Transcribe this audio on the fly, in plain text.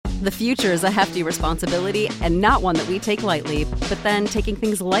The future is a hefty responsibility and not one that we take lightly, but then taking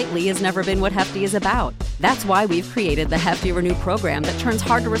things lightly has never been what Hefty is about. That's why we've created the Hefty Renew program that turns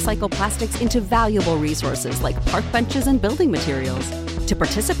hard-to-recycle plastics into valuable resources like park benches and building materials. To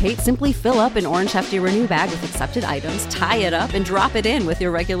participate, simply fill up an orange Hefty Renew bag with accepted items, tie it up, and drop it in with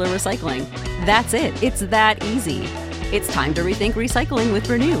your regular recycling. That's it. It's that easy. It's time to rethink recycling with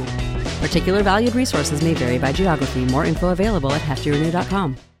Renew. Particular valued resources may vary by geography. More info available at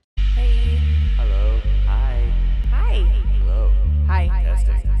heftyrenew.com. Hey. Hello. Hi. Hi. Hello. Hi.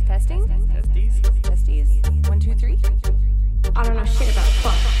 Testing. Testing? Testies? Testies? 1, 2, 3? I don't know shit about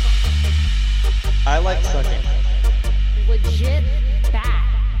fuck. I like sucking. Legit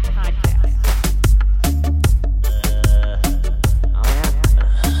bad podcast.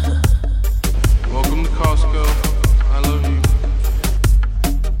 Welcome to Costco. I love you.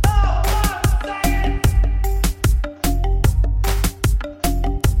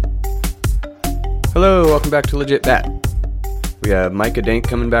 Hello, welcome back to Legit Bat. We have Micah Dank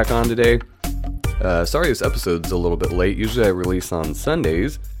coming back on today. Sorry this episode's a little bit late. Usually I release on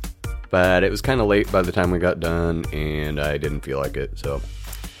Sundays, but it was kind of late by the time we got done, and I didn't feel like it, so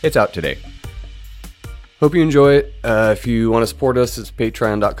it's out today. Hope you enjoy it. If you want to support us, it's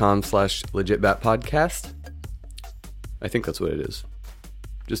patreon.com/legitbatpodcast. I think that's what it is.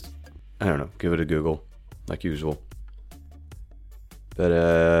 Just, I don't know, give it a Google, like usual. But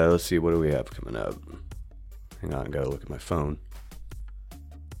let's see, what do we have coming up? Hang on, I gotta look at my phone.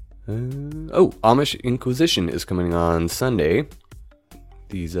 Amish Inquisition is coming on Sunday.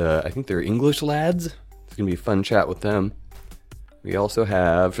 These, I think they're English lads. It's gonna be a fun chat with them. We also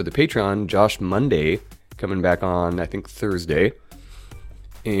have, for the Patreon, Josh Monday coming back on, I think, Thursday.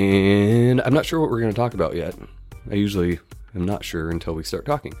 And I'm not sure what we're gonna talk about yet. I usually am not sure until we start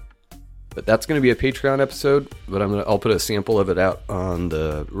talking. But that's going to be a Patreon episode, but I'll put a sample of it out on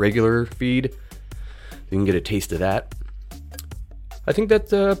the regular feed. You can get a taste of that. I think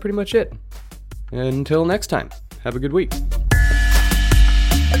that's pretty much it. Until next time, have a good week.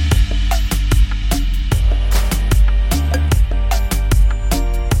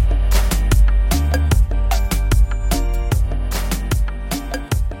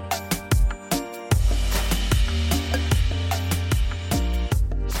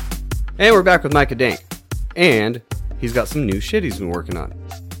 And we're back with Micah Dank. And he's got some new shit he's been working on,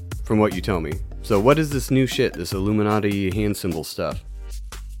 from what you tell me. So what is this new shit, this Illuminati hand symbol stuff?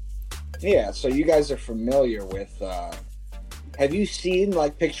 Yeah, so you guys are familiar with, have you seen,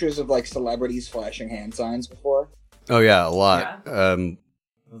 like, pictures of, like, celebrities flashing hand signs before? Oh yeah, a lot.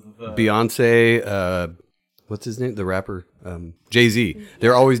 Beyonce, what's his name? The rapper? Jay-Z.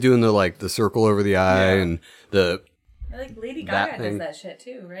 They're always doing the circle over the eye and the... Like Lady That Gaga thing. does that shit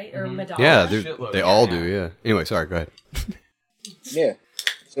too, right? Or Madonna. Yeah, Shitload. they all do, yeah. Anyway, sorry, go ahead. Yeah.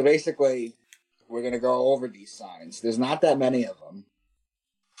 So basically, we're going to go over these signs. There's not that many of them.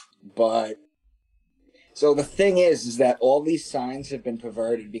 But, so the thing is that all these signs have been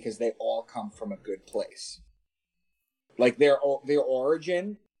perverted because they all come from a good place. Like, their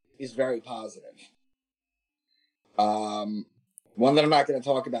origin is very positive. One that I'm not going to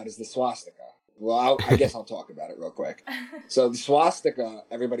talk about is the swastika. Well, I guess I'll talk about it real quick. So the swastika,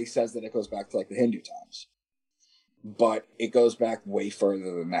 everybody says that it goes back to like the Hindu times. But it goes back way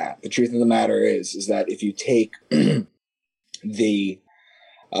further than that. The truth of the matter is that if you take the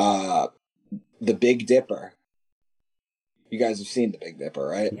Big Dipper, you guys have seen the Big Dipper,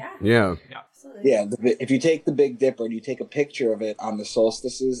 right? Yeah. Absolutely. Yeah, if you take the Big Dipper and you take a picture of it on the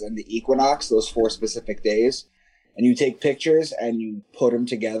solstices and the equinox, those 4 specific days, and you take pictures and you put them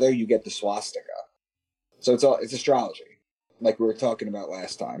together, you get the swastika. So it's astrology, like we were talking about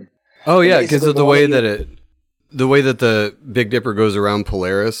last time. Oh yeah, because of the way that the Big Dipper goes around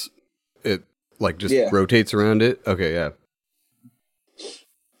Polaris, it like just rotates around it. Okay, yeah.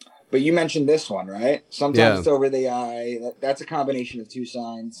 But you mentioned this one, right? Sometimes it's over the eye. That's a combination of 2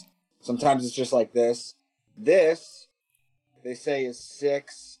 signs. Sometimes it's just like this. This, they say, is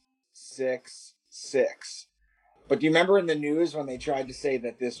 666. But do you remember in the news when they tried to say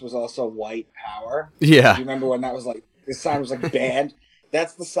that this was also white power? Yeah. Do you remember when that was like, this sign was like banned?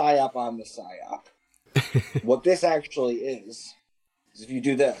 That's the psyop on the psyop. What this actually is if you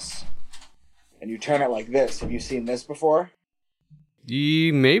do this and you turn it like this. Have you seen this before?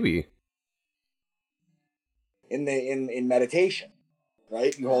 Maybe. In meditation,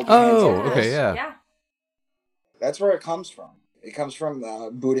 right? You hold your hands like this. Okay, yeah. Yeah. That's where it comes from. It comes from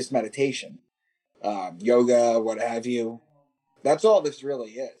Buddhist meditation. Yoga, what have you. That's all this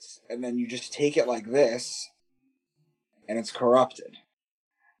really is. And then you just take it like this, and it's corrupted.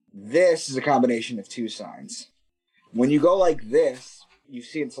 This is a combination of 2 signs. When you go like this, you've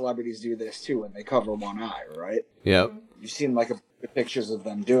seen celebrities do this too when they cover one eye, right? Yep. You've seen like pictures of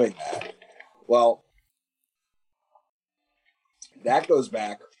them doing that. Well, that goes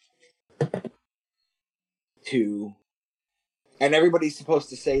back to, and everybody's supposed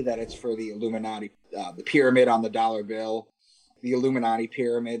to say that it's for the Illuminati, the pyramid on the dollar bill, the Illuminati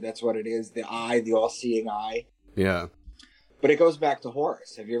pyramid. That's what it is. The eye, the all-seeing eye. Yeah. But it goes back to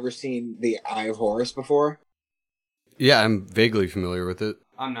Horus. Have you ever seen the Eye of Horus before? Yeah, I'm vaguely familiar with it.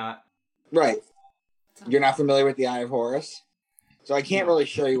 I'm not. Right. You're not familiar with the Eye of Horus? So I can't really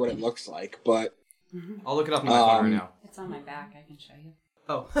show you what it looks like, but... I'll look it up on my phone right now. It's on my back. I can show you.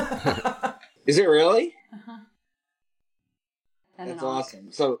 Oh. Is it really? Uh-huh. That's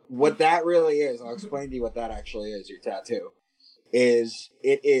awesome. So what that really is, I'll explain to you what that actually is, your tattoo,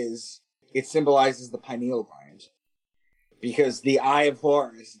 it symbolizes the pineal gland. Because the Eye of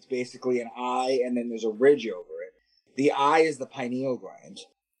Horus, it's basically an eye and then there's a ridge over it. The eye is the pineal gland.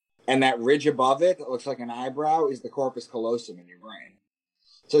 And that ridge above it that looks like an eyebrow is the corpus callosum in your brain.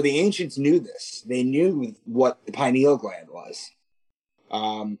 So the ancients knew this. They knew what the pineal gland was.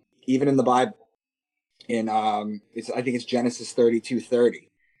 Even in the Bible. I think it's Genesis 32:30.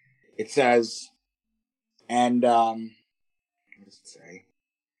 It says, and what does it say?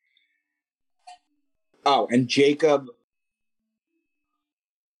 Oh, and Jacob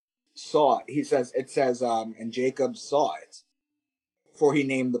saw it. It says, and Jacob saw it, for he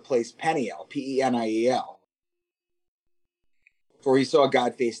named the place Peniel, Peniel. For he saw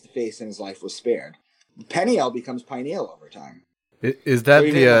God face to face and his life was spared. Peniel becomes pineal over time. Is that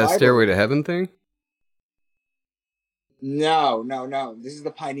So the Stairway to Heaven thing? No. This is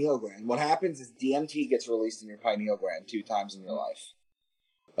the pineal gland. What happens is DMT gets released in your pineal gland 2 times in your life.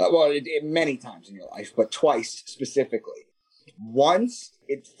 Many times in your life, but twice specifically. Once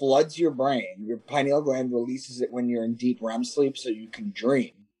it floods your brain, your pineal gland releases it when you're in deep REM sleep so you can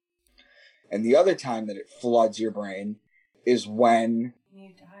dream. And the other time that it floods your brain is when You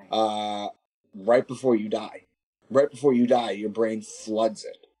die. right before you die. Right before you die, your brain floods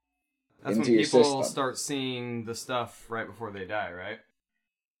it. That's into when your people system. start seeing the stuff right before they die, right?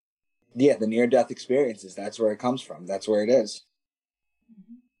 Yeah, the near-death experiences. That's where it comes from. That's where it is.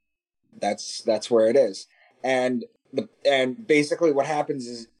 That's where it is. And basically what happens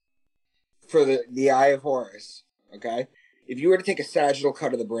is, for the Eye of Horus, okay? If you were to take a sagittal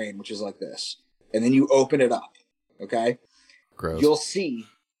cut of the brain, which is like this, and then you open it up, okay? Gross. You'll see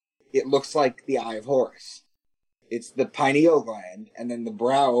it looks like the Eye of Horus. It's the pineal gland, and then the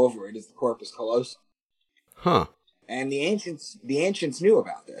brow over it is the corpus callosum. Huh. And the ancients knew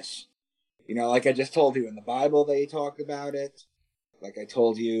about this. You know, like I just told you, in the Bible they talk about it. Like I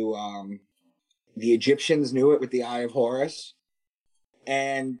told you, the Egyptians knew it with the Eye of Horus.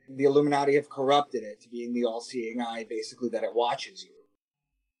 And the Illuminati have corrupted it to being the all-seeing eye, basically, that it watches you.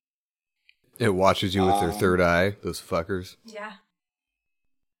 It watches you with their third eye, those fuckers. Yeah.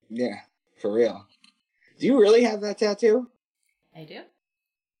 Yeah, for real. Do you really have that tattoo? I do.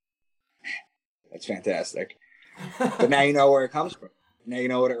 That's fantastic. But now you know where it comes from. Now you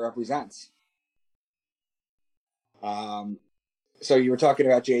know what it represents. So you were talking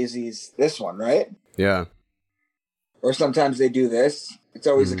about Jay-Z's this one, right? Yeah. Or sometimes they do this. It's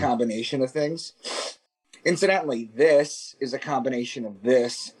always a combination of things. Incidentally, this is a combination of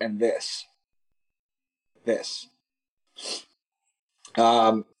this and this. This.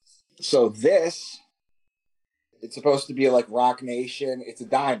 So this, it's supposed to be like Rock Nation. It's a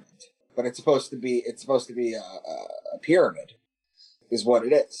diamond, but it's supposed to be a pyramid, is what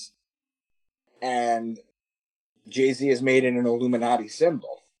it is. And Jay-Z has made it an Illuminati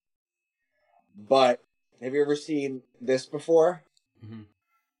symbol. But have you ever seen this before? Mm-hmm.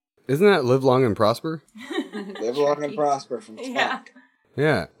 Isn't that Live Long and Prosper? Live long and prosper from Tupac. Yeah.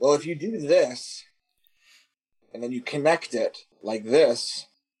 Yeah. Well, if you do this, and then you connect it like this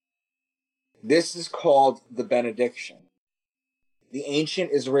is called the benediction. The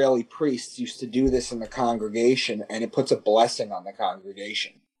ancient Israeli priests used to do this in the congregation, and it puts a blessing on the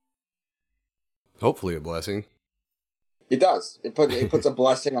congregation. Hopefully a blessing. It does. It puts a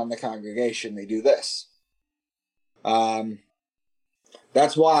blessing on the congregation. They do this.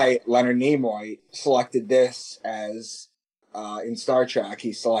 That's why Leonard Nimoy selected this as, in Star Trek,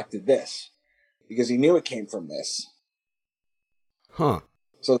 he selected this. Because he knew it came from this. Huh.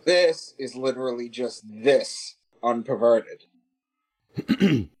 So this is literally just this, unperverted.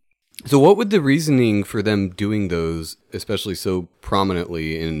 So what would the reasoning for them doing those, especially so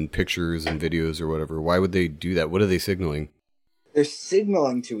prominently in pictures and videos or whatever, why would they do that? What are they signaling? They're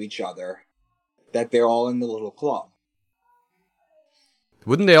signaling to each other that they're all in the little club.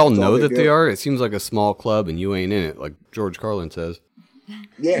 Wouldn't they all That's all know they that they do. are? It seems like a small club and you ain't in it, like George Carlin says.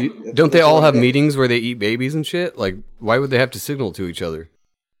 Yeah. Don't they that's all what have it is. meetings where they eat babies and shit? Like, why would they have to signal to each other?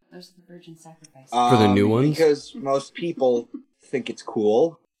 Those are the virgin sacrifices. For the new ones? Because most people think it's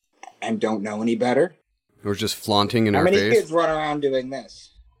cool and don't know any better. Or just flaunting in How our many face? kids run around doing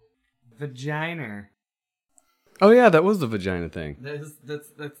this? Vagina. Oh yeah, that was the vagina thing. That's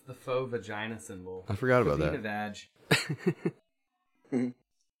the faux vagina symbol. I forgot about Vagina that. vag.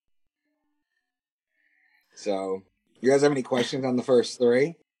 So, you guys have any questions on the first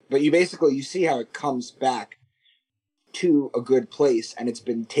three? But you see how it comes back to a good place, and it's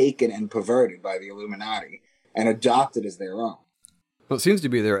been taken and perverted by the Illuminati and adopted as their own. Well, it seems to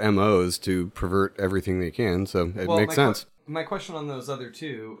be their MOs to pervert everything they can, so it makes sense. My question on those other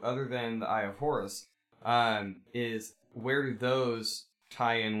two, other than the Eye of Horus, is where do those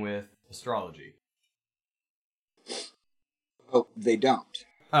tie in with astrology? Oh, they don't.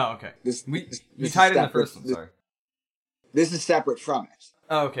 Oh, okay. This You is tied in the separate. first one, sorry. This is separate from it.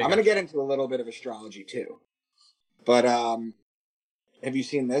 Oh, okay. I'm going to get into a little bit of astrology too. But have you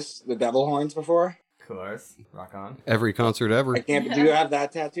seen this, the devil horns, before? Of course. Rock on. Every concert ever. Do you have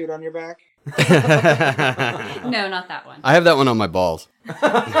that tattooed on your back? No, not that one. I have that one on my balls.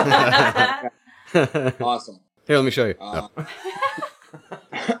 Awesome. Here, let me show you.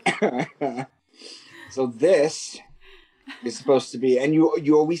 So this is supposed to be, and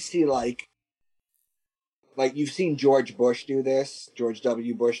you always see like you've seen George W. Bush do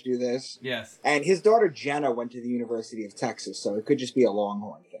this. Yes. And his daughter Jenna went to the University of Texas, so it could just be a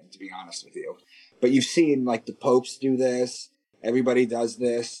Longhorn thing, to be honest with you. But you've seen like the popes do this. Everybody does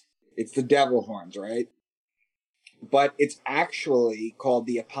this. It's the devil horns, right? But it's actually called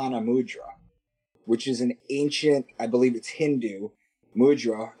the Apana Mudra, which is an ancient, I believe it's Hindu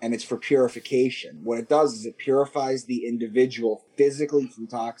mudra, and it's for purification. What it does is it purifies the individual physically from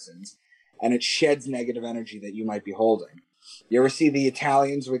toxins, and it sheds negative energy that you might be holding. You ever see the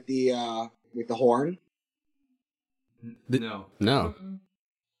Italians with the horn? No. No.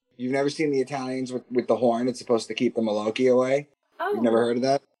 You've never seen the Italians with the horn? It's supposed to keep the Maloki away? Oh. You've never heard of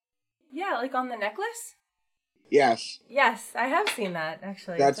that? Yeah, like on the necklace? Yes. Yes, I have seen that,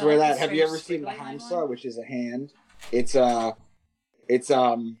 actually. That's It's where like that. a Have you strange ever seen the squiggly line Hamsa, one? which is a hand?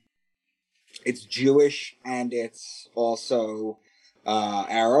 It's Jewish and it's also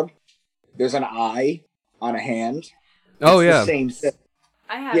Arab. There's an eye on a hand. Oh It's yeah. the same thing.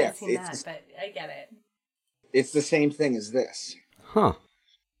 I haven't Yeah, seen it's- that, but I get it. It's the same thing as this. Huh.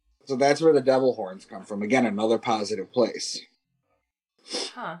 So that's where the devil horns come from. Again, another positive place.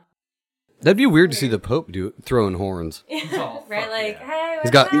 Huh. That'd be weird to see the Pope throwing horns. Oh, Right, fuck like, yeah. hey, He's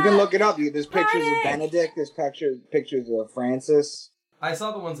what's got- up? You can look it up. There's pictures Party! of Benedict. There's pictures of Francis. I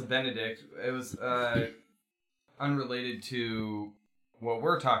saw the ones of Benedict. It was unrelated to what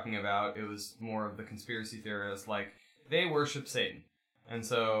we're talking about. It was more of the conspiracy theorists. Like, they worship Satan. And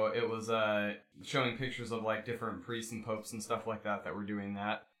so it was showing pictures of like different priests and popes and stuff like that were doing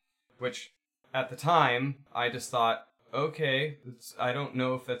that. Which, at the time, I just thought, okay, I don't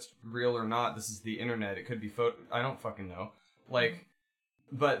know if that's real or not. This is the internet. It could be I don't fucking know. Like,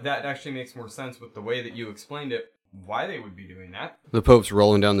 but that actually makes more sense with the way that you explained it, why they would be doing that. The Pope's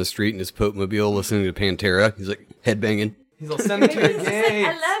rolling down the street in his Pope mobile listening to Pantera. He's like headbanging. He's all, send me to the Maybe it's just like, gates.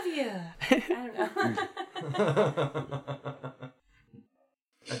 I love you. I don't know.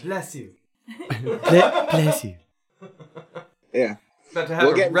 I bless you. Bless you. Yeah. About to have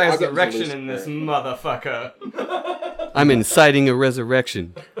We'll a get into resurrection in Lucifer. this motherfucker. I'm inciting a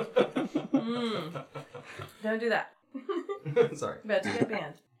resurrection. Don't do that. Sorry. About to get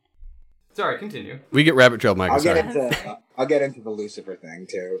banned. Sorry, continue. We get rabbit trail, Michael. I'll Sorry. get into the Lucifer thing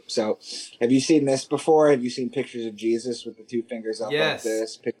too. So, have you seen this before? Have you seen pictures of Jesus with the two fingers up Yes. like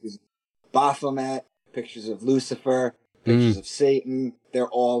this? Pictures of Baphomet, pictures of Lucifer, pictures of Satan. They're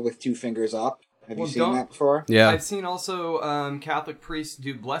all with two fingers up. Have Well, you seen that before? Yeah. I've seen also Catholic priests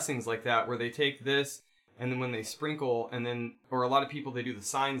do blessings like that, where they take this, and then when they sprinkle, and then, or a lot of people, they do the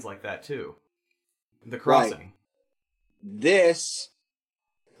signs like that too. The crossing. This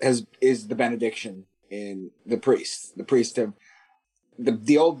is the benediction in the priest. The priest of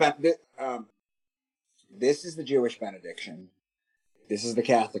the old this is the Jewish benediction. This is the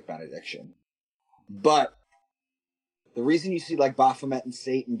Catholic benediction. But the reason you see like Baphomet and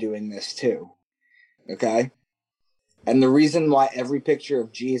Satan doing this too, okay? And the reason why every picture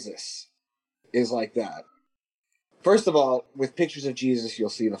of Jesus is like that. First of all, with pictures of Jesus, you'll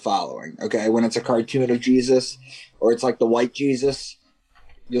see the following, okay? When it's a cartoon of Jesus, or it's like the white Jesus,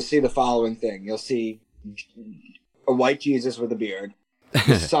 you'll see the following thing. You'll see a white Jesus with a beard.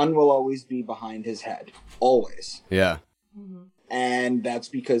 The sun will always be behind his head. Always. Yeah. And that's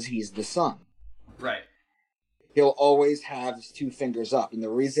because he's the sun. Right. he'll always have his two fingers up. And the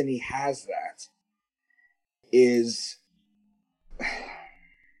reason he has that is...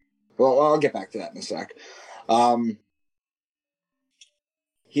 Well, I'll get back to that in a sec.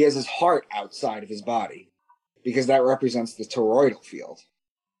 He has his heart outside of his body because that represents the toroidal field.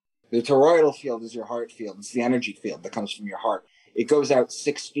 The toroidal field is your heart field. It's the energy field that comes from your heart. It goes out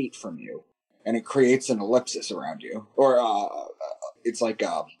 6 feet from you, and it creates an ellipsis around you. Or it's like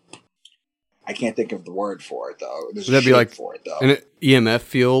I can't think of the word for it though. There's Would that be like for it though. an EMF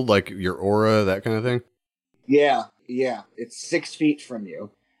field, like your aura, that kind of thing? Yeah. It's 6 feet from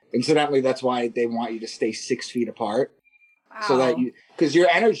you. Incidentally, that's why they want you to stay 6 feet apart. Wow. So that because your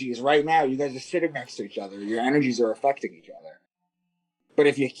energies right now, you guys are sitting next to each other. Your energies are affecting each other. But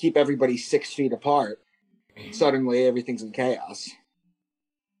if you keep everybody 6 feet apart, suddenly everything's in chaos.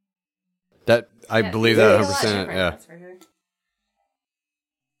 That I believe that 100%. Yeah. That's for sure.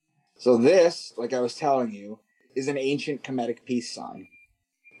 So this, like I was telling you, is an ancient Kemetic peace sign.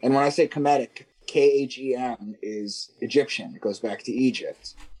 And when I say Kemetic, K-H-E-M is Egyptian. It goes back to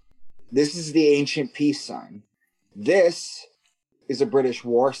Egypt. This is the ancient peace sign. This is a British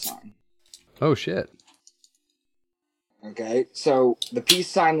war sign. Oh, shit. Okay, so the peace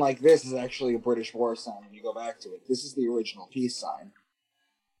sign like this is actually a British war sign when you go back to it. This is the original peace sign.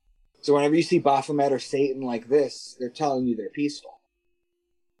 So whenever you see Baphomet or Satan like this, they're telling you they're peaceful.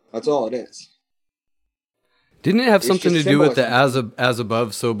 That's all it is. Didn't it have It's something to just do with the symbolism. as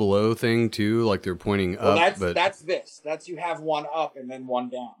above, so below thing, too? Like they're pointing Well, up, that's this. That's you have one up and then one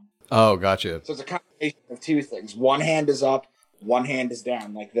down. Oh, gotcha. So it's a combination of two things. One hand is up, one hand is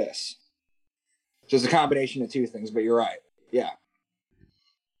down like this. So it's a combination of two things, but you're right. Yeah.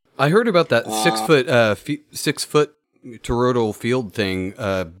 I heard about that 6 foot toroidal field thing.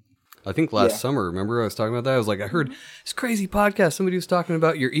 I think last summer. Remember I was talking about that? I was like, I heard this crazy podcast. Somebody was talking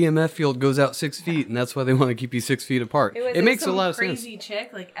about your EMF field goes out 6 feet, and that's why they want to keep you 6 feet apart. It makes a lot of sense. Crazy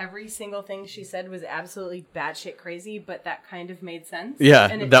chick, like every single thing she said was absolutely batshit crazy, but that kind of made sense. Yeah,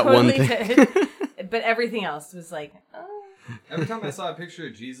 and it that totally one thing. did. But everything else was like, oh. Every time I saw a picture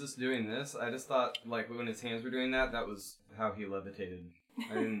of Jesus doing this, I just thought, like, when his hands were doing that, that was how he levitated.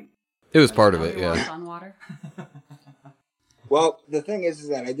 I didn't... It was part of it, He walks yeah. on water. Well, the thing is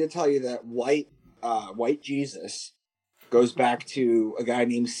that I did tell you that white Jesus goes back to a guy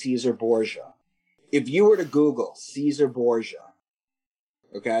named Caesar Borgia. If you were to Google Caesar Borgia,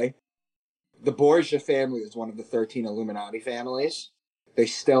 okay, the Borgia family is one of the 13 Illuminati families. They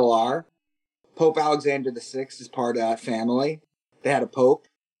still are. Pope Alexander VI is part of that family. They had a pope,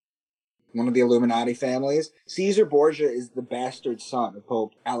 one of the Illuminati families. Caesar Borgia is the bastard son of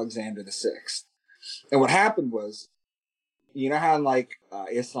Pope Alexander VI. And what happened was, you know how in like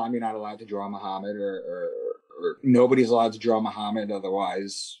Islam you're not allowed to draw Muhammad or nobody's allowed to draw Muhammad,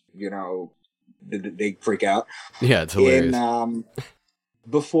 otherwise, you know, they freak out. Yeah, it's hilarious.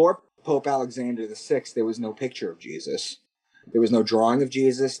 Before Pope Alexander VI, there was no picture of Jesus. There was no drawing of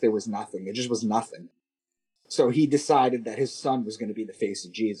Jesus. There was nothing. There just was nothing. So he decided that his son was going to be the face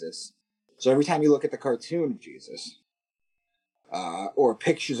of Jesus. So every time you look at the cartoon of Jesus, or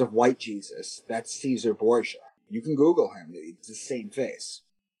pictures of white Jesus, that's Caesar Borgia. You can Google him. It's the same face.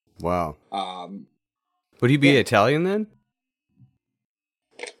 Wow. Would he be Italian then?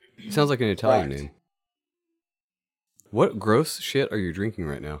 Sounds like an Italian Correct. name. What gross shit are you drinking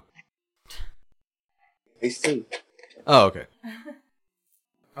right now? Iced tea. Oh, okay.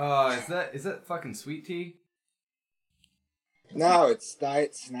 Is that fucking sweet tea? No, it's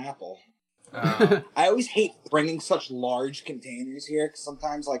Diet Snapple. I always hate bringing such large containers here, because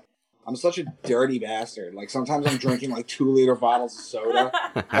sometimes, like, I'm such a dirty bastard. Like, sometimes I'm drinking, like, 2-liter bottles of soda.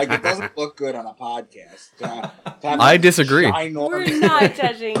 Like, it doesn't look good on a podcast. I disagree. We're not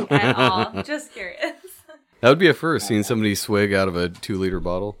judging at all. Just curious. That would be a first, seeing somebody swig out of a 2-liter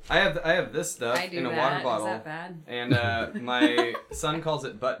bottle. I have this stuff I do in a that. water bottle. Is that bad? And my son calls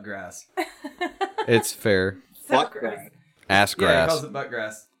it butt grass. It's fair. Butt gross. grass. Ass Yeah, he grass. calls it butt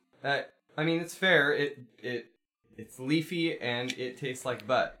grass. I mean, it's fair. It's leafy and it tastes like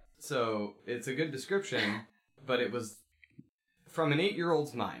butt. So it's a good description, but it was from an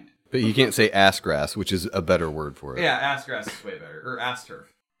 8-year-old's mind. But you can't say ass grass, which is a better word for it. Yeah, ass grass is way better. Or ass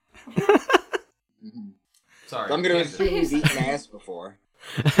turf. Sorry. So I'm going to assume you've eaten ass before.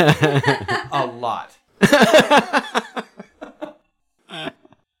 A lot.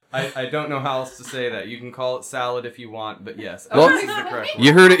 I don't know how else to say that. You can call it salad if you want, but yes, Well, ass is the correct word.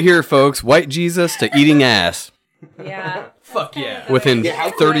 You heard it here, folks. White Jesus to eating ass. Yeah. Fuck yeah. Within Yeah, how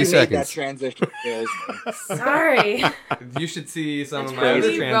come 30 I made seconds. that transition? Scares me. Sorry. You should see some of my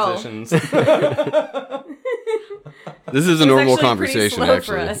crazy. other Roll. transitions. This is a It was normal actually conversation, pretty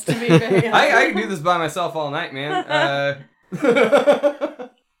slow actually. For us, to be very I can do this by myself all night, man.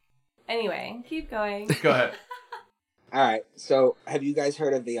 Anyway, keep going. Go ahead. All right. So, have you guys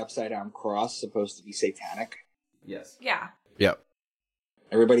heard of the upside down cross supposed to be satanic? Yes. Yeah. Yep.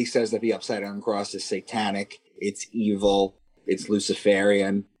 Everybody says that the upside down cross is satanic. It's evil. It's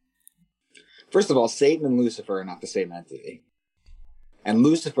Luciferian. First of all, Satan and Lucifer are not the same entity. And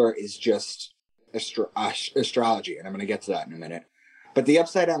Lucifer is just astrology, and I'm going to get to that in a minute. But the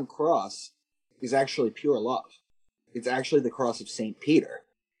upside down cross is actually pure love. It's actually the cross of St. Peter.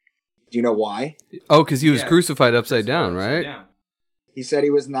 Do you know why? Oh, because he was crucified upside down, right? Yeah. He said he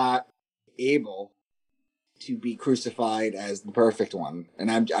was not able to be crucified as the perfect one.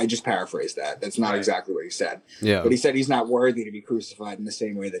 And I just paraphrased that. That's not exactly what he said. Yeah. But he said he's not worthy to be crucified in the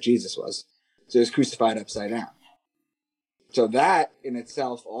same way that Jesus was. So he was crucified upside down. So that in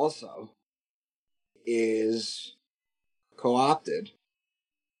itself also is co-opted,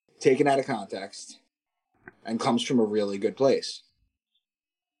 taken out of context, and comes from a really good place.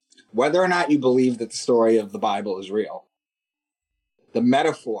 Whether or not you believe that the story of the Bible is real, the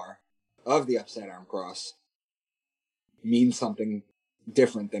metaphor of the upside down cross means something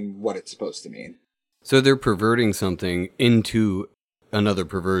different than what it's supposed to mean. So they're perverting something into another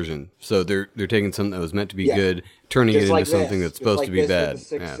perversion. So they're taking something that was meant to be good, turning Just it into like something this. that's supposed Just to be like bad.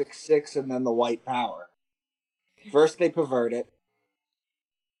 this with the 666 and then the white power. First they pervert it,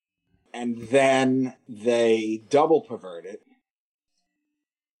 and then they double pervert it.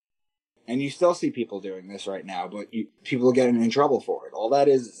 And you still see people doing this right now, but people are getting in trouble for it. All that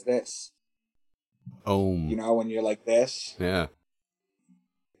is this. Oh. You know, when you're like this. Yeah.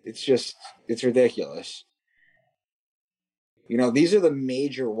 It's ridiculous. You know, these are the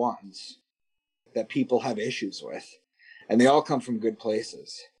major ones that people have issues with. And they all come from good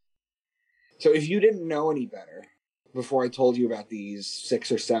places. So if you didn't know any better before I told you about these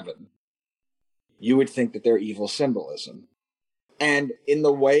 6 or 7, you would think that they're evil symbolism. And in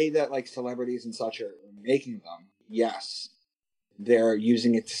the way that like celebrities and such are making them, yes, they're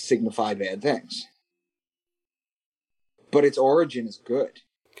using it to signify bad things. But its origin is good.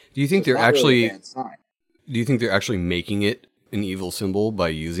 Do you think So they're it's not really actually? a bad sign. Do you think they're actually making it an evil symbol by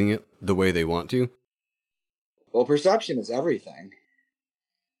using it the way they want to? Well, perception is everything.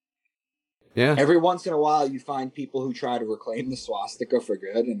 Yeah. Every once in a while, you find people who try to reclaim the swastika for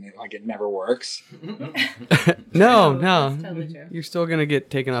good, and it never works. No. that's totally true. You're still gonna get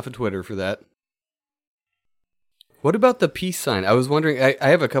taken off of Twitter for that. What about the peace sign? I was wondering. I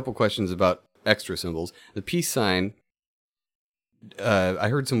have a couple questions about extra symbols. The peace sign. I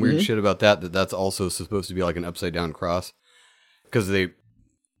heard some weird shit about that. That's also supposed to be like an upside down cross, because they.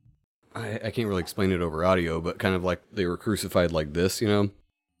 I can't really explain it over audio, but kind of like they were crucified like this, you know.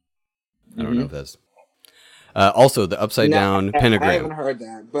 I don't know if that's... also, the upside-down pentagram. I haven't heard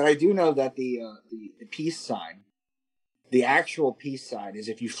that, but I do know that the peace sign, the actual peace sign, is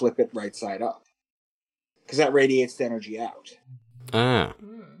if you flip it right side up. Because that radiates the energy out. Ah.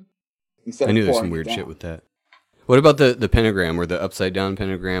 Instead I knew of there's some pouring it weird down. shit with that. What about the pentagram, or the upside-down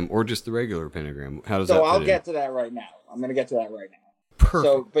pentagram, or just the regular pentagram? How does that So fit I'll in? get to that right now. I'm going to get to that right now. Perfect.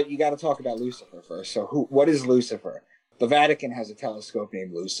 So, but you got to talk about Lucifer first. So what is Lucifer? The Vatican has a telescope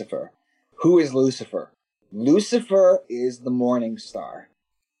named Lucifer. Who is Lucifer? Lucifer is the morning star.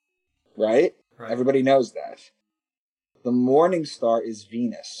 Right? Everybody knows that. The morning star is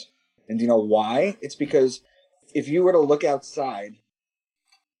Venus. And do you know why? It's because if you were to look outside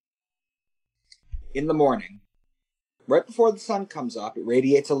in the morning, right before the sun comes up, it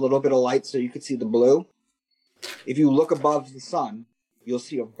radiates a little bit of light so you could see the blue. If you look above the sun, you'll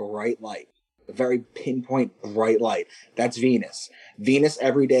see a bright light. A very pinpoint bright light. That's Venus. Venus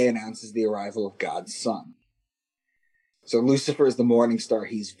every day announces the arrival of God's son. So Lucifer is the morning star.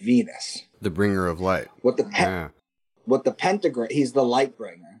 He's Venus. The bringer of light. What the pentagram, he's the light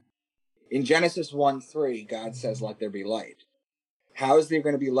bringer. In Genesis 1:3, God says, "Let there be light." How is there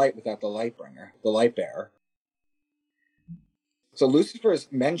going to be light without the light bringer, the light bearer? So Lucifer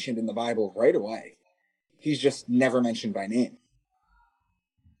is mentioned in the Bible right away. He's just never mentioned by name.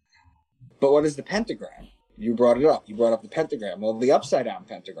 But what is the pentagram? You brought it up. You brought up the pentagram. Well, the upside-down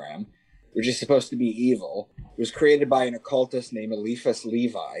pentagram, which is supposed to be evil, was created by an occultist named Eliphas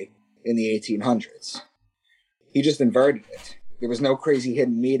Levi in the 1800s. He just inverted it. There was no crazy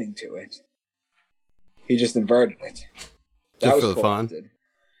hidden meaning to it. He just inverted it. That Just was for the fun. co-opted.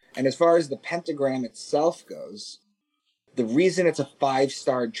 And as far as the pentagram itself goes, the reason it's a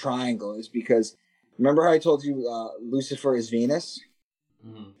 5-starred triangle is because, remember how I told you Lucifer is Venus?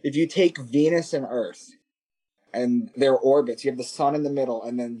 Mm-hmm. If you take Venus and Earth and their orbits, you have the sun in the middle,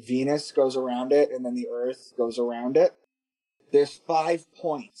 and then Venus goes around it, and then the Earth goes around it. there's 5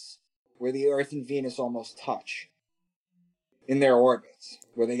 points where the Earth and Venus almost touch in their orbits,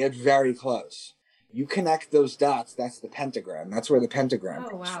 where they get very close. You connect those dots, that's the pentagram. That's where the pentagram Oh,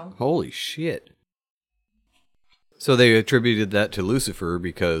 comes wow. from. Holy shit. So they attributed that to Lucifer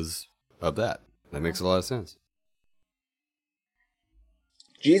because of that. That makes a lot of sense.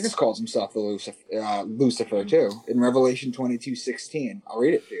 Jesus calls himself the Lucifer too, in Revelation 22:16. I'll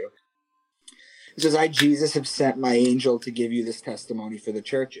read it to you. It says, I, Jesus, have sent my angel to give you this testimony for the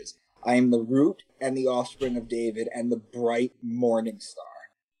churches. I am the root and the offspring of David and the bright morning star.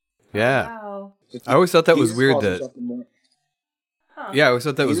 Yeah. Wow. So I always thought that was Jesus weird calls that... himself the mor- Huh. Yeah, I always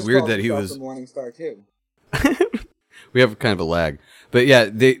thought that was Jesus weird calls that he himself was... the morning star too. We have kind of a lag. But yeah,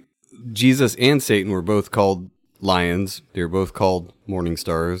 Jesus and Satan were both called lions. They were both called morning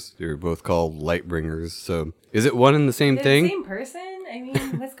stars. They were both called light bringers. So is it one and the same They're thing? the same person? I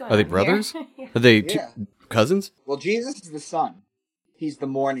mean, what's going on Are they here? brothers? Yeah. Are they Yeah. cousins? Well, Jesus is the sun. He's the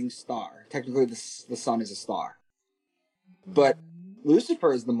morning star. Technically, the sun is a star. But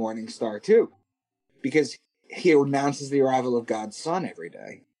Lucifer is the morning star too, because he announces the arrival of God's son every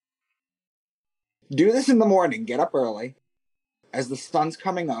day. Do this in the morning. Get up early. As the sun's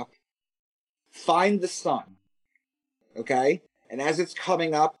coming up, find the sun. Okay? And as it's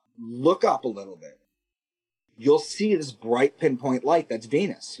coming up, look up a little bit. You'll see this bright pinpoint light. That's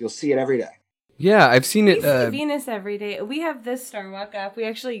Venus. You'll see it every day. Yeah, I've seen We it. see Venus every day. We have this Star Walk app. We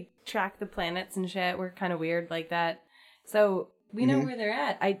actually track the planets and shit. We're kind of weird like that. So we know where they're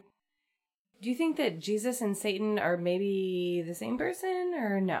at. Do you think that Jesus and Satan are maybe the same person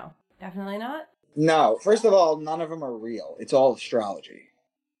or no? Definitely not. No, first of all, none of them are real. It's all astrology.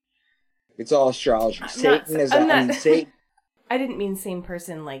 It's all astrology. Satan. I didn't mean same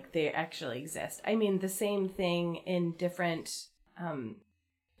person like they actually exist. I mean the same thing in different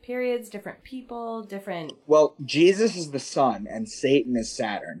periods, different people, different... Well, Jesus is the sun and Satan is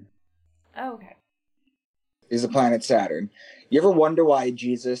Saturn. Oh, okay. Is the planet Saturn. You ever wonder why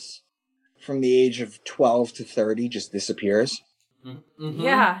Jesus, from the age of 12 to 30, just disappears? Mm-hmm.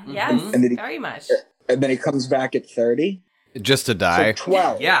 Yeah, yes, And then he- very much. And then he comes back at 30? Just to die. So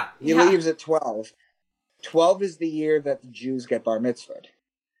 12. Yeah. He leaves at 12. 12 is the year that the Jews get bar mitzvahed.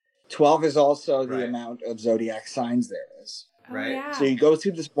 12 is also the Right. amount of zodiac signs there is. Right. Oh, yeah. So you go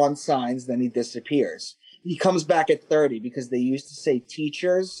through this one signs, then he disappears. He comes back at 30 because they used to say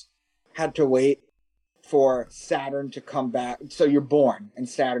teachers had to wait for Saturn to come back. So you're born and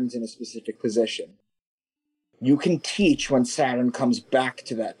Saturn's in a specific position. You can teach when Saturn comes back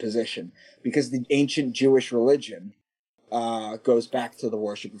to that position because the ancient Jewish religion goes back to the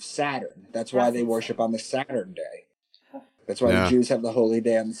worship of Saturn. That's why they worship on the Saturn day. That's why the Jews have the holy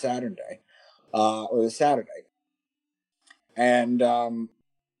day on the Saturn day, or the Saturday. And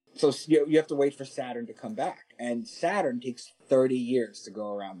so you have to wait for Saturn to come back. And Saturn takes 30 years to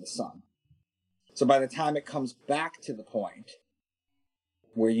go around the sun. So by the time it comes back to the point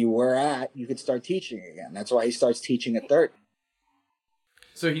where you were at, you could start teaching again. That's why he starts teaching at 30.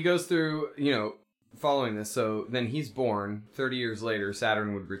 So he goes through, following this. So then he's born. 30 years later,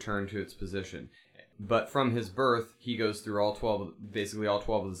 Saturn would return to its position. But from his birth, he goes through basically all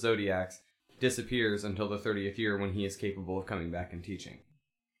 12 of the zodiacs, disappears until the 30th year when he is capable of coming back and teaching.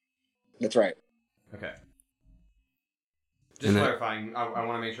 That's right. Okay. Just clarifying. I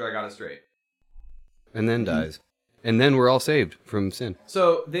want to make sure I got it straight. And then dies. And then we're all saved from sin.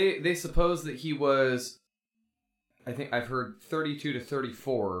 So they suppose that he was, I think I've heard 32 to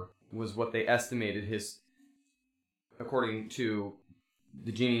 34 was what they estimated his, according to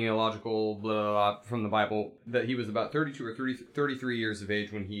the genealogical blah, blah, blah from the Bible, that he was about 32 or 33 years of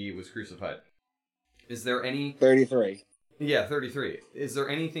age when he was crucified. Is there any... 33. Yeah, 33. Is there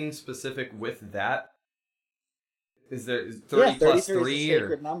anything specific with that? Is 30 plus 3 is a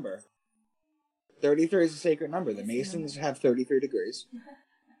sacred number. 33 is a sacred number. The Masons have 33 degrees.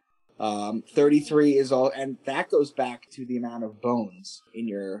 33 is all, and that goes back to the amount of bones in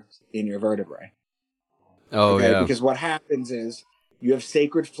your vertebrae. Oh, okay? yeah. Because what happens is you have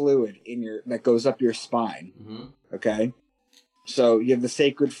sacred fluid that goes up your spine. Mm-hmm. Okay? So you have the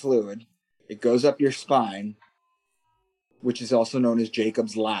sacred fluid. It goes up your spine, which is also known as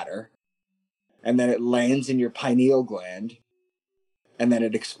Jacob's ladder. And then it lands in your pineal gland. And then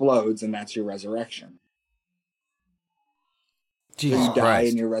it explodes, and that's your resurrection. Jesus So you die Christ.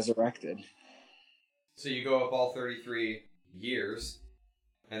 and you're resurrected. So you go up all 33 years,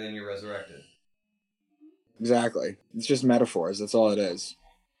 and then you're resurrected. Exactly. It's just metaphors. That's all it is.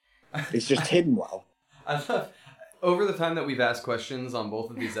 It's just hidden well. I love, over the time that we've asked questions on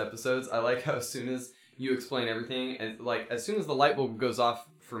both of these episodes, I like how as soon as you explain everything, and as soon as the light bulb goes off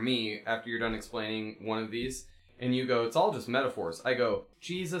for me after you're done explaining one of these, and you go, it's all just metaphors. I go,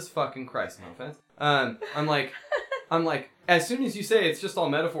 Jesus fucking Christ, no offense. I'm like, as soon as you say it's just all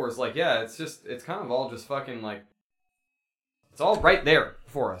metaphors, like, yeah, it's kind of all just fucking, like, it's all right there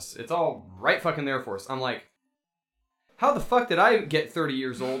for us. It's all right fucking there for us. I'm like, how the fuck did I get 30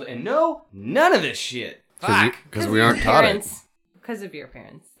 years old and know none of this shit? Because we aren't taught it. Because of your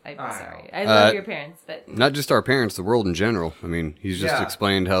parents. I'm sorry. I love your parents, but... Not just our parents, the world in general. I mean, he's just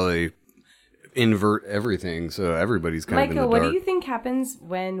explained how they invert everything, so everybody's kind of in the dark. Micah, what do you think happens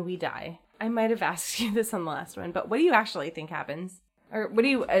when we die? I might have asked you this on the last one, but what do you actually think happens? Or what do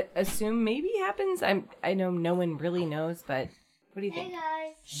you assume maybe happens? I know no one really knows, but what do you think? Hey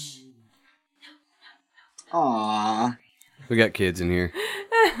guys. Aww. We got kids in here.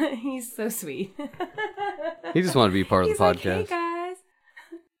 He's so sweet. He just wanted to be part of the podcast. Like, hey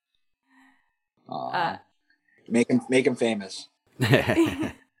guys. Make him famous.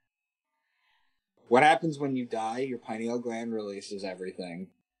 What happens when you die? Your pineal gland releases everything.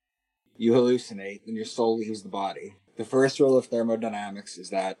 You hallucinate, and your soul leaves the body. The first rule of thermodynamics is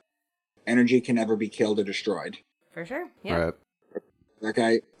that energy can never be killed or destroyed. For sure. Yeah. Right.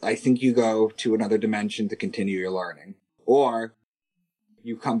 Okay, I think you go to another dimension to continue your learning. Or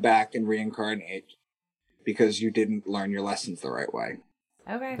you come back and reincarnate because you didn't learn your lessons the right way.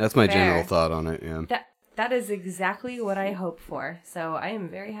 Okay. That's my fair. general thought on it, yeah. That is exactly what I hope for. So I am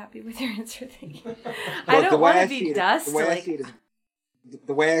very happy with your answer. Thank you. I Look, don't want to be dust. The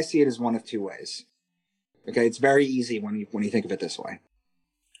way I see it is one of two ways. Okay, it's very easy when you think of it this way.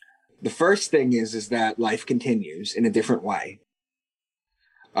 The first thing is that life continues in a different way.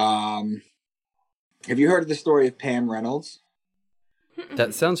 Have you heard of the story of Pam Reynolds?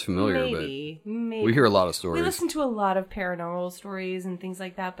 That sounds familiar, Maybe. but we hear a lot of stories. We listen to a lot of paranormal stories and things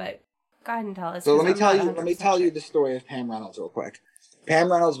like that, but go ahead and tell us. So let me tell you the story of Pam Reynolds real quick.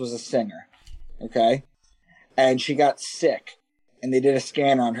 Pam Reynolds was a singer, okay? And she got sick, and they did a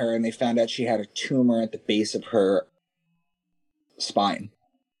scan on her, and they found out she had a tumor at the base of her spine.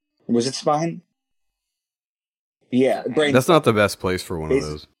 Was it spine? Yeah, brain. That's not the best place for one of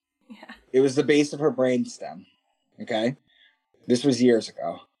those. Yeah. It was the base of her brainstem, okay? This was years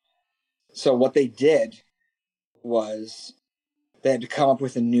ago. So what they did was they had to come up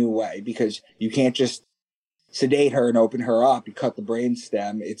with a new way, because you can't just sedate her and open her up. You cut the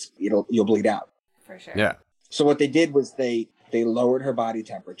brainstem, you'll bleed out. For sure. Yeah. So what they did was they lowered her body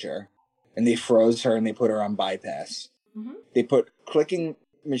temperature, and they froze her, and they put her on bypass. Mm-hmm. They put clicking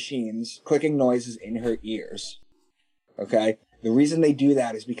noises in her ears. Okay? The reason they do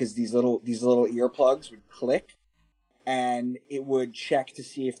that is because these little earplugs would click, and it would check to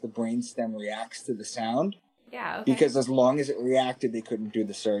see if the brainstem reacts to the sound. Yeah, okay. Because as long as it reacted, they couldn't do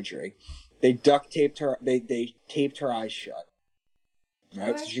the surgery. They duct taped her. They taped her eyes shut.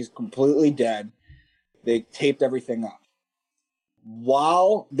 Right, so she's completely dead. They taped everything up.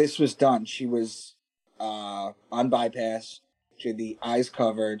 While this was done, she was on bypass. She had the eyes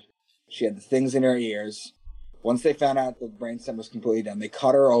covered. She had the things in her ears. Once they found out the brainstem was completely done, they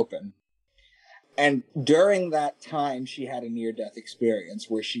cut her open. And during that time, she had a near-death experience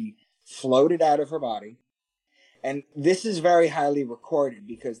where she floated out of her body. And this is very highly recorded,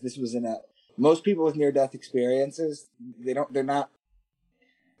 because this was most people with near-death experiences, they're not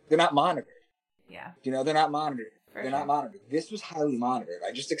monitored. Yeah. They're not monitored. Not monitored. This was highly monitored.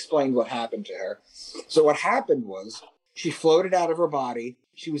 I just explained what happened to her. So what happened was she floated out of her body.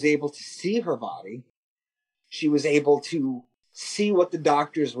 She was able to see her body. She was able to see what the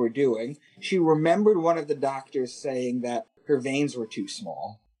doctors were doing. She remembered one of the doctors saying that her veins were too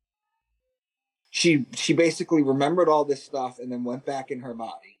small. She basically remembered all this stuff and then went back in her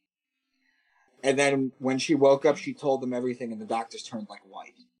body. And then when she woke up, she told them everything, and the doctors turned like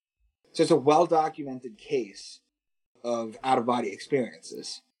white. So it's a well-documented case of out-of-body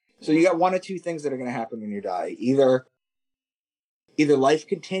experiences. So you got one of two things that are going to happen when you die. Either life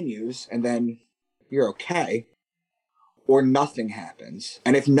continues and then you're okay, or nothing happens.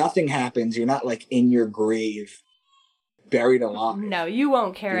 And if nothing happens, you're not like in your grave, buried alive. No, you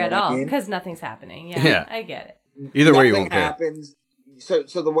won't care at all, because nothing's happening. Yeah, I get it. Either way, you won't care. Nothing happens.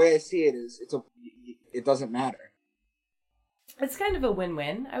 So the way I see it is, it doesn't matter. It's kind of a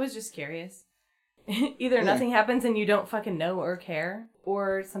win-win. I was just curious. Either nothing happens and you don't fucking know or care,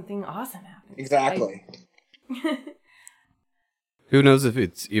 or something awesome happens. Exactly. Who knows if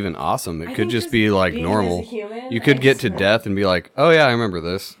it's even awesome? It could just be like normal. You could get to death and be like, oh yeah, I remember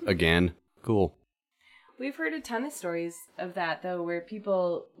this again. Cool. We've heard a ton of stories of that, though, where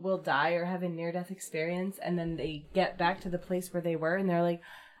people will die or have a near-death experience, and then they get back to the place where they were, and they're like,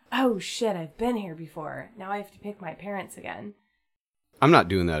 oh shit, I've been here before. Now I have to pick my parents again. I'm not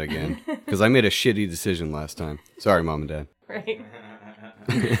doing that again because I made a shitty decision last time. Sorry, Mom and Dad. Right.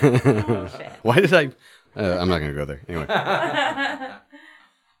 Oh, shit. Why did I? I'm not going to go there. Anyway.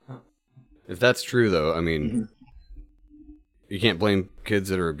 If that's true, though, I mean, you can't blame kids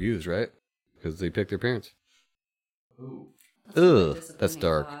that are abused, right? Because they pick their parents. Ooh. Ugh, that's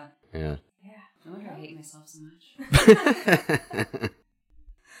dark. Yeah. No wonder I hate myself so much.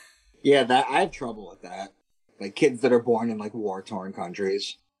 Yeah, that I have trouble with that. Like kids that are born in like war-torn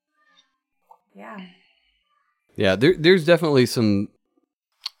countries. Yeah. Yeah, there's definitely some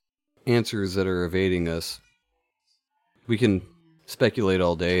answers that are evading us. We can speculate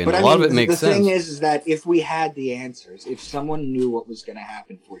all day, and But a I lot mean, of it makes the sense. thing is that if we had the answers, if someone knew what was going to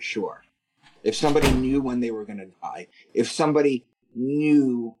happen for sure, if somebody knew when they were going to die, if somebody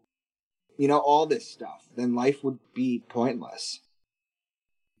knew, all this stuff, then life would be pointless.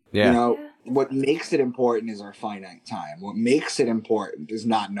 Yeah. What makes it important is our finite time. What makes it important is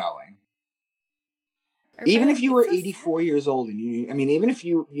not knowing. Even if you were 84 years old and even if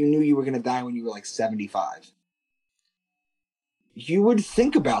you knew you were going to die when you were like 75, you would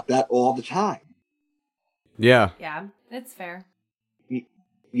think about that all the time. Yeah. Yeah, it's fair.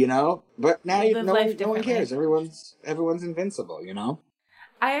 But now We live no life one cares. differently. Everyone's invincible,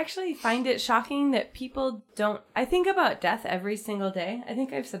 I actually find it shocking that people don't. I think about death every single day. I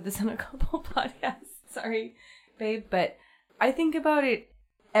think I've said this on a couple podcasts. Sorry, babe. But I think about it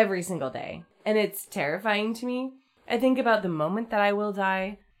every single day. And it's terrifying to me. I think about the moment that I will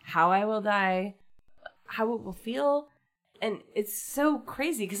die, how I will die, how it will feel. And it's so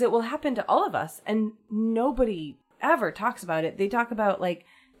crazy because it will happen to all of us. And nobody ever talks about it. They talk about like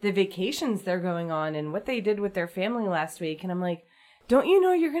the vacations they're going on and what they did with their family last week. And I'm like, don't you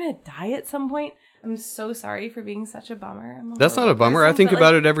know you're going to die at some point? I'm so sorry for being such a bummer. That's not a bummer. I think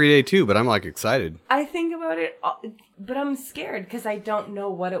about it every day too, but I'm like excited. I think about it, but I'm scared because I don't know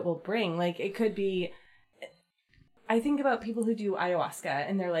what it will bring. Like it could be, I think about people who do ayahuasca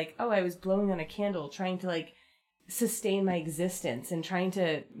and they're like, oh, I was blowing on a candle trying to like sustain my existence and trying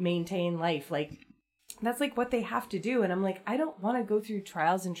to maintain life. Like that's like what they have to do. And I'm like, I don't want to go through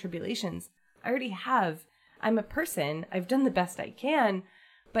trials and tribulations. I already have. I'm a person. I've done the best I can.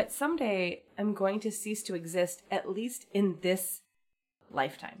 But someday I'm going to cease to exist, at least in this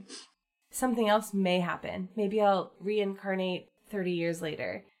lifetime. Something else may happen. Maybe I'll reincarnate 30 years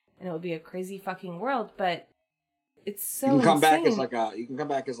later and it will be a crazy fucking world, but it's so you can come insane.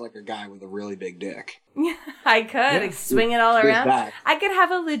 back as like a guy with a really big dick. Yeah, I could like, swing it all Big around. bat. I could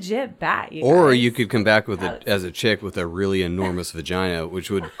have a legit bat. Or guys. you could come back with as a chick with a really enormous vagina,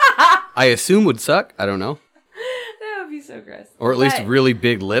 which would, I assume, would suck. I don't know. That would be so gross. Or at least But- really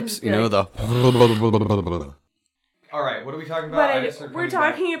big lips. You know the. All right, what are we talking about? But I just heard we're coming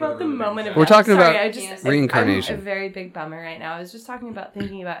back talking with about a the really big moment of vagina. We're talking Sorry, about I just, reincarnation. I'm a very big bummer right now. I was just talking about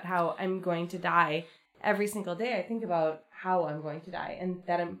thinking about how I'm going to die every single day. I think about how I'm going to die and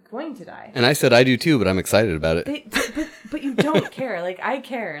that I'm going to die. And I said I do too, but I'm excited about it. But you don't care. Like I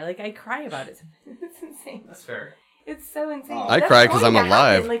care. Like I cry about it. It's insane. That's fair. It's so insane. I That's cry 'cause going I'm to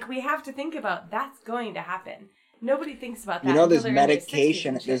alive. happen. Like we have to think about that's going to happen. Nobody thinks about that. There's until they're in their 60s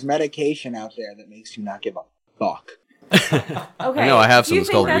medication. and shit. There's medication out there that makes you not give a fuck. Okay. I know I have Do you some. It's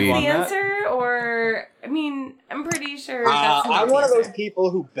called think that's weed. the answer, or I mean, I'm pretty sure that's not I'm the one of those answer. people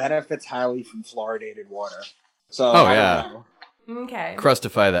who benefits highly from fluoridated water. So Oh, I don't yeah. know. Okay.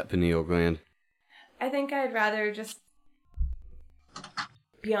 Crustify that pineal gland. I think I'd rather just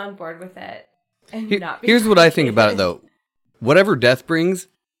be on board with it and not be. Here's what I think about it, though. Whatever death brings,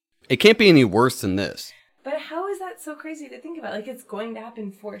 it can't be any worse than this. But how is that so crazy to think about? Like it's going to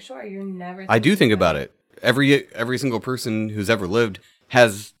happen for sure. You're never. I do thinking think about it. Every single person who's ever lived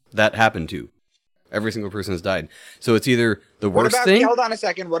has that happen to. Every single person has died. So it's either the What worst about, thing. hold on a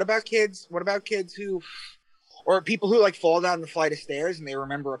second. What about kids who, or people who like fall down the flight of stairs and they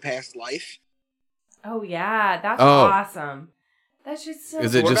remember a past life? Oh yeah, that's Oh. awesome. That's just so.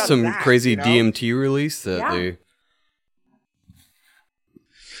 Is it What just about some that, crazy you know? DMT release that Yeah. they?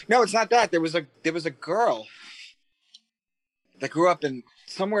 No, it's not that. There was a girl that grew up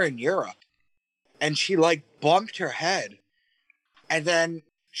somewhere in Europe, and she like bumped her head, and then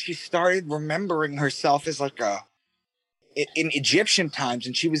she started remembering herself as like in Egyptian times,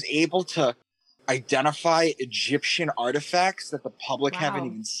 and she was able to identify Egyptian artifacts that the public haven't Wow.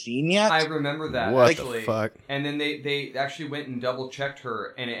 even seen yet. I remember that What actually. the fuck? And then they actually went and double checked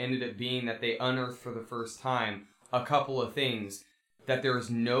her, and it ended up being that they unearthed for the first time a couple of things that there was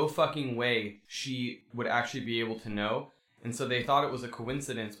no fucking way she would actually be able to know. And so they thought it was a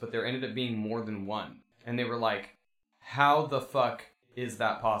coincidence, but there ended up being more than one. And they were like, how the fuck is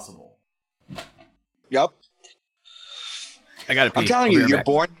that possible? Yep. I gotta pee. I'm telling I'll be you, right you're back.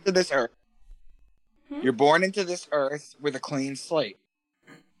 born into this earth. You're born into this earth with a clean slate.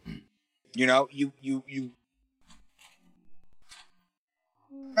 You know, you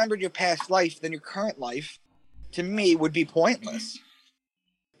remembered your past life, then your current life, to me, would be pointless.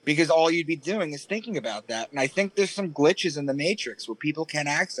 Because all you'd be doing is thinking about that. And I think there's some glitches in the Matrix where people can't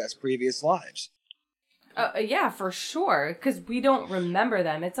access previous lives. Yeah, for sure. Because we don't remember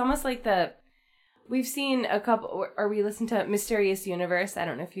them. It's almost like we've seen a couple, or we listened to Mysterious Universe. I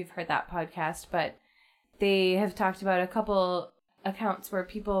don't know if you've heard that podcast, but they have talked about a couple accounts where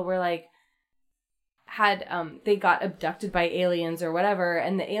people were like, they got abducted by aliens or whatever,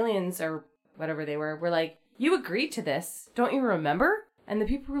 and the aliens or whatever they were like, you agreed to this, don't you remember? And the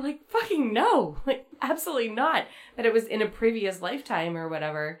people were like, fucking no, like absolutely not, that it was in a previous lifetime or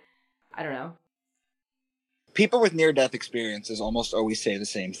whatever. I don't know. People with near-death experiences almost always say the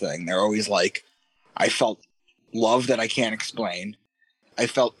same thing. They're always like, I felt love that I can't explain. I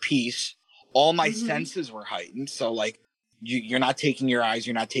felt peace. All my senses were heightened. So like, you're not taking your eyes,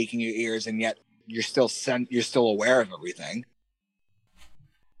 you're not taking your ears, and yet you're still aware of everything.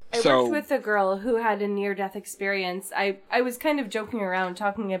 I worked with a girl who had a near-death experience. I was kind of joking around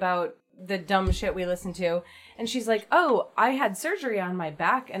talking about the dumb shit we listened to, and she's like, oh, I had surgery on my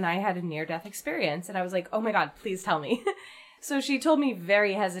back and I had a near-death experience. And I was like, oh my God, please tell me. So she told me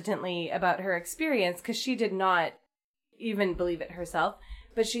very hesitantly about her experience because she did not even believe it herself.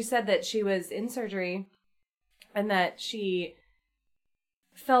 But she said that she was in surgery and that she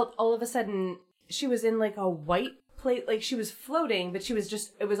felt all of a sudden she was in like a white plate, like she was floating, but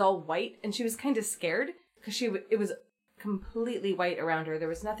it was all white, and she was kind of scared because it was completely white around her. There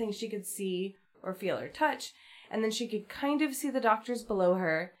was nothing she could see or feel or touch. And then she could kind of see the doctors below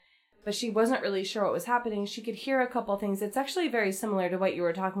her, but she wasn't really sure what was happening. She could hear a couple things. It's actually very similar to what you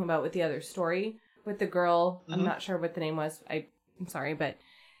were talking about with the other story with the girl. I'm not sure what the name was. I'm sorry, but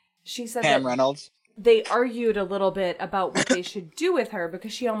she said Pam that Reynolds. They argued a little bit about what they should do with her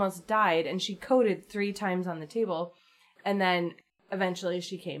because she almost died, and she coded 3 times on the table, and then eventually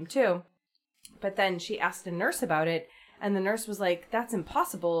she came to. But then she asked a nurse about it, and the nurse was like, that's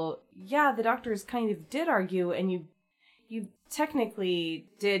impossible. Yeah, the doctors kind of did argue, and you technically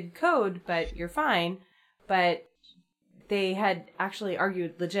did code, but you're fine. But they had actually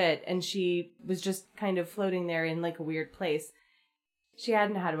argued legit, and she was just kind of floating there in like a weird place. She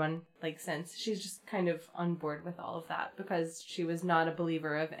hadn't had one like since. She's just kind of on board with all of that because she was not a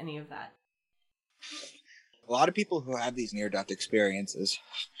believer of any of that. A lot of people who have these near-death experiences,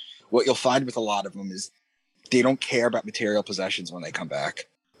 what you'll find with a lot of them is they don't care about material possessions when they come back.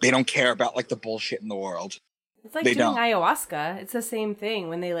 They don't care about like the bullshit in the world. It's like doing ayahuasca. It's the same thing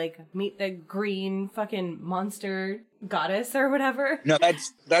when they like meet the green fucking monster goddess or whatever. No,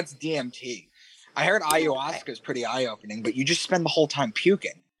 that's DMT. I heard ayahuasca is pretty eye-opening, but you just spend the whole time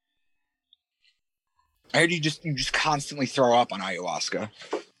puking. I heard you just constantly throw up on ayahuasca.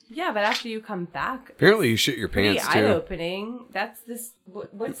 Yeah, but after you come back, apparently you shit your pants too. Eye-opening. That's this.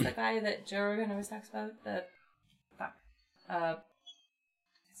 What's the guy that Joe Rogan always talks about? It's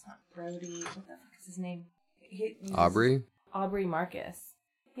not Brody. What the fuck is his name? Aubrey Marcus.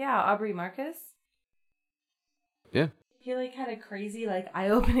 Yeah, Aubrey Marcus. Yeah. He like had a crazy like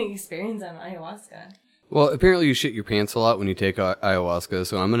eye-opening experience on ayahuasca. Well, apparently you shit your pants a lot when you take ayahuasca,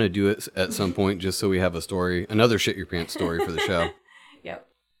 so I'm gonna do it at some point just so we have another shit your pants story for the show. Yep.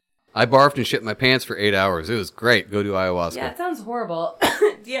 I barfed and shit my pants for 8 hours. It was great. Go do ayahuasca. Yeah, it sounds horrible.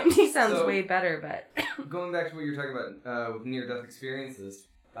 DMT sounds way better, but going back to what you're talking about with near-death experiences,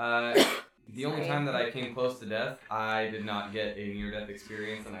 the only time that I came close to death, I did not get a near-death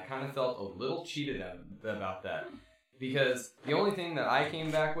experience, and I kind of felt a little cheated about that. Because the only thing that I came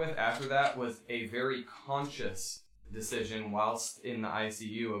back with after that was a very conscious decision whilst in the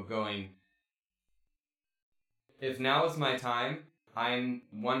ICU of going, if now is my time, I'm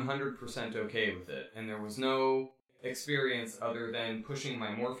 100% okay with it. And there was no experience other than pushing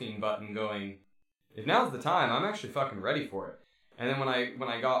my morphine button going, if now's the time, I'm actually fucking ready for it. And then when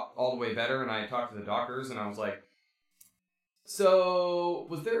I got all the way better and I talked to the doctors and I was like, so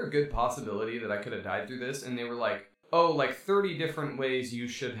was there a good possibility that I could have died through this? And they were like, oh, like 30 different ways you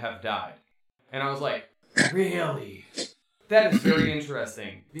should have died. And I was like, really? That is very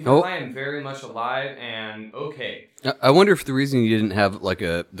interesting. Because I am very much alive and okay. I wonder if the reason you didn't have like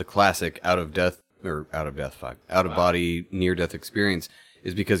the classic out of body near-death experience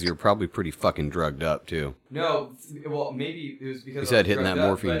is because you're probably pretty fucking drugged up too. No, well, maybe it was because you said hitting that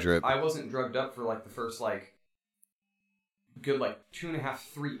morphine drip. I wasn't drugged up for like the first good 2.5,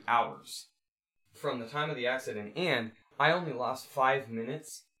 3 hours from the time of the accident, and I only lost 5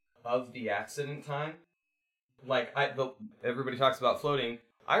 minutes of the accident time like, everybody talks about floating.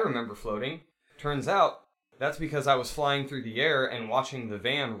 I remember floating. Turns out, that's because I was flying through the air and watching the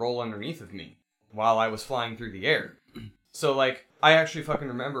van roll underneath of me while I was flying through the air. So, like, I actually fucking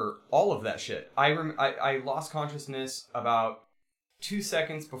remember all of that shit. I lost consciousness about 2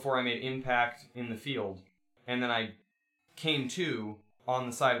 seconds before I made impact in the field, and then I came to on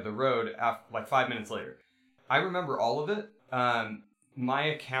the side of the road like 5 minutes later. I remember all of it. My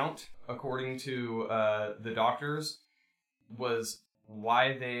account, according to the doctors, was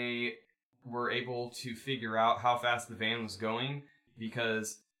why they were able to figure out how fast the van was going,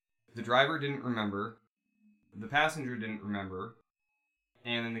 because the driver didn't remember, the passenger didn't remember,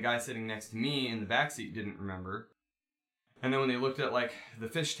 and then the guy sitting next to me in the backseat didn't remember. And then when they looked at, like, the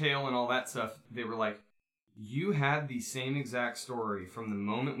fishtail and all that stuff, they were like, you had the same exact story from the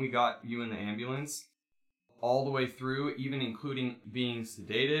moment we got you in the ambulance all the way through, even including being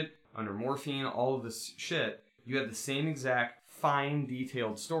sedated, under morphine, all of this shit. You had the same exact fine,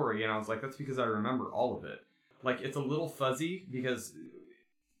 detailed story. And I was like, that's because I remember all of it. Like, it's a little fuzzy because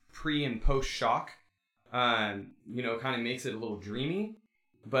pre and post shock, kind of makes it a little dreamy.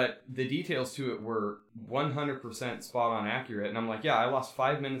 But the details to it were 100% spot on accurate. And I'm like, yeah, I lost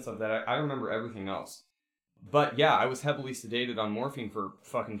 5 minutes of that. I remember everything else. But yeah, I was heavily sedated on morphine for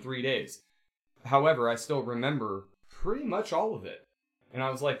fucking 3 days. However, I still remember pretty much all of it. And I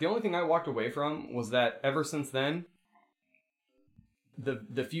was like, the only thing I walked away from was that ever since then,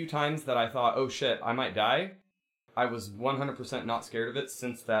 the few times that I thought, oh shit, I might die, I was 100% not scared of it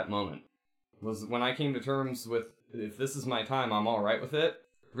since that moment. Was when I came to terms with, if this is my time, I'm alright with it.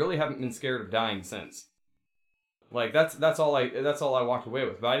 Really haven't been scared of dying since. Like, that's all I walked away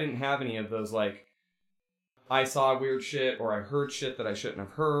with. But I didn't have any of those, like, I saw weird shit, or I heard shit that I shouldn't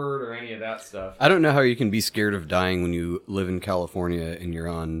have heard, or any of that stuff. I don't know how you can be scared of dying when you live in California and you're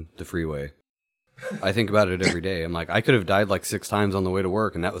on the freeway. I think about it every day. I'm like, I could have died like 6 times on the way to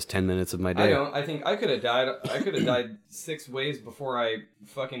work, and that was 10 minutes of my day. I think I could have died 6 ways before I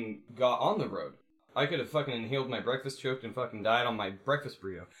fucking got on the road. I could have fucking inhaled my breakfast, choked, and fucking died on my breakfast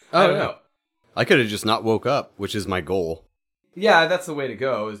burrito. I don't know. I could have just not woke up, which is my goal. Yeah, that's the way to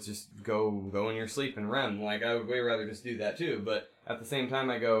go, is just go in your sleep and REM. Like, I would way rather just do that too, but at the same time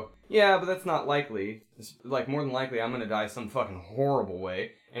I go, yeah, but that's not likely. It's, like, more than likely I'm gonna die some fucking horrible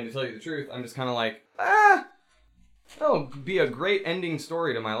way, and to tell you the truth, I'm just kind of like, that'll be a great ending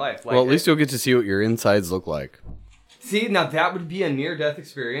story to my life. Like, well, at least you'll get to see what your insides look like. See, now that would be a near-death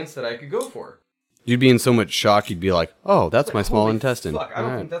experience that I could go for. You'd be in so much shock, you'd be like, oh, that's my small Holy intestine. Fuck, I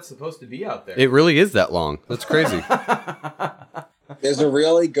don't think that's supposed to be out there. It really is that long. That's crazy. There's a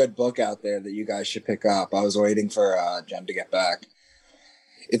really good book out there that you guys should pick up. I was waiting for Jem to get back.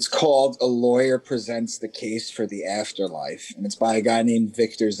 It's called A Lawyer Presents the Case for the Afterlife, and it's by a guy named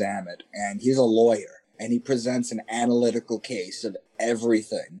Victor Zamet, and he's a lawyer, and he presents an analytical case of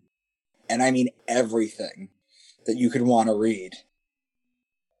everything, and I mean everything, that you could want to read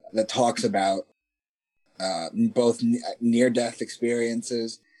that talks about both near-death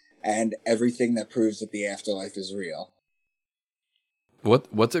experiences and everything that proves that the afterlife is real.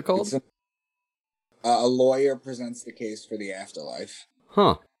 What's it called? A Lawyer Presents the Case for the Afterlife.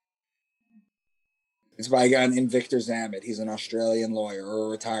 Huh. It's by a guy named Victor Zamet. He's an Australian lawyer, or a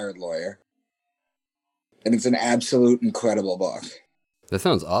retired lawyer. And it's an absolute incredible book. That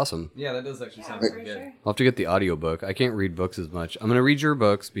sounds awesome. Yeah, that does actually sound pretty good. Sure. I'll have to get the audiobook. I can't read books as much. I'm going to read your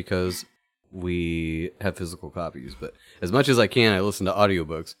books because we have physical copies, but as much as I can, I listen to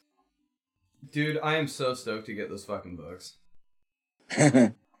audiobooks. Dude, I am so stoked to get those fucking books.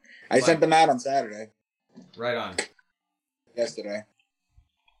 I sent them out on Saturday. Right on. Yesterday.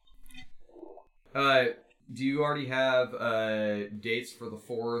 Do you already have dates for the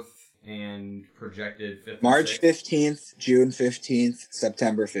 4th and projected 5th? March 15th, June 15th,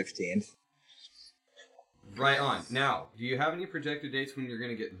 September 15th. Right on. Now, do you have any projected dates when you're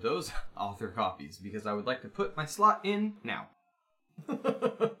going to get those author copies? Because I would like to put my slot in now.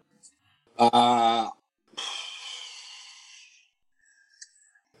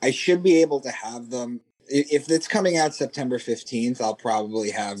 I should be able to have them. If it's coming out September 15th, I'll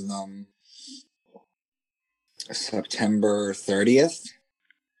probably have them September 30th.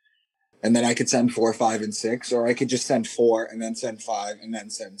 And then I could send 4, 5, and 6, or I could just send 4 and then send 5 and then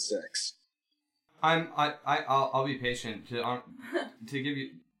send 6. I'll be patient to give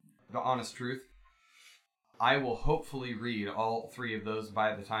you the honest truth. I will hopefully read all 3 of those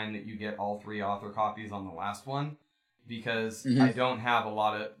by the time that you get all 3 author copies on the last one, because I don't have a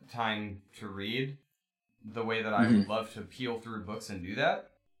lot of time to read the way that I would love to peel through books and do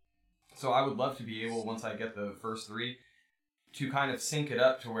that. So I would love to be able, once I get the first 3, to kind of sync it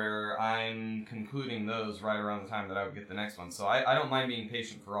up to where I'm concluding those right around the time that I would get the next one. So I don't mind being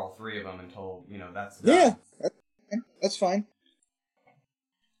patient for all three of them until, that's done. Yeah, that's fine.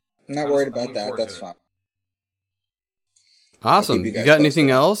 I'm not worried about that. That's fine. Awesome. You got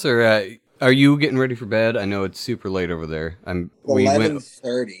anything else, or are you getting ready for bed? I know it's super late over there.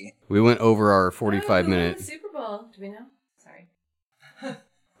 11:30. We went over our 45 minutes. Super Bowl. Do we know? Sorry.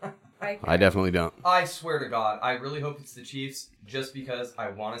 I definitely don't. I swear to God, I really hope it's the Chiefs, just because I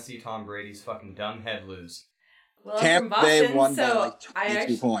want to see Tom Brady's fucking dumb head lose. Well, Tampa Bay won by like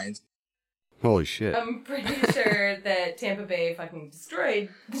 22 points. Holy shit. I'm pretty sure that Tampa Bay fucking destroyed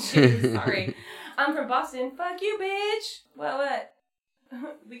the Chiefs. Sorry. I'm from Boston. Fuck you, bitch. What?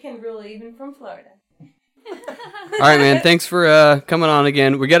 We can rule even from Florida. All right, man. Thanks for coming on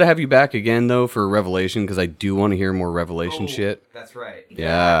again. We got to have you back again, though, for Revelation, because I do want to hear more Revelation shit. That's right.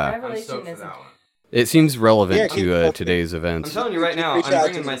 Yeah. I'm stoked for that one. It seems relevant to today's events. I'm telling you right now, I'm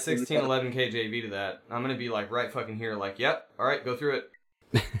bringing my 1611K JV to that. I'm going to be like right fucking here, like, yep, all right, go through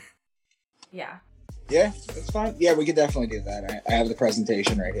it. Yeah. Yeah, that's fine. Yeah, we could definitely do that. I have the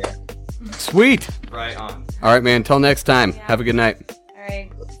presentation right here. Sweet. Right on. All right, man. Till next time. Have a good night. All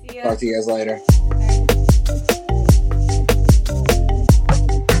right. See ya. Talk to you guys later.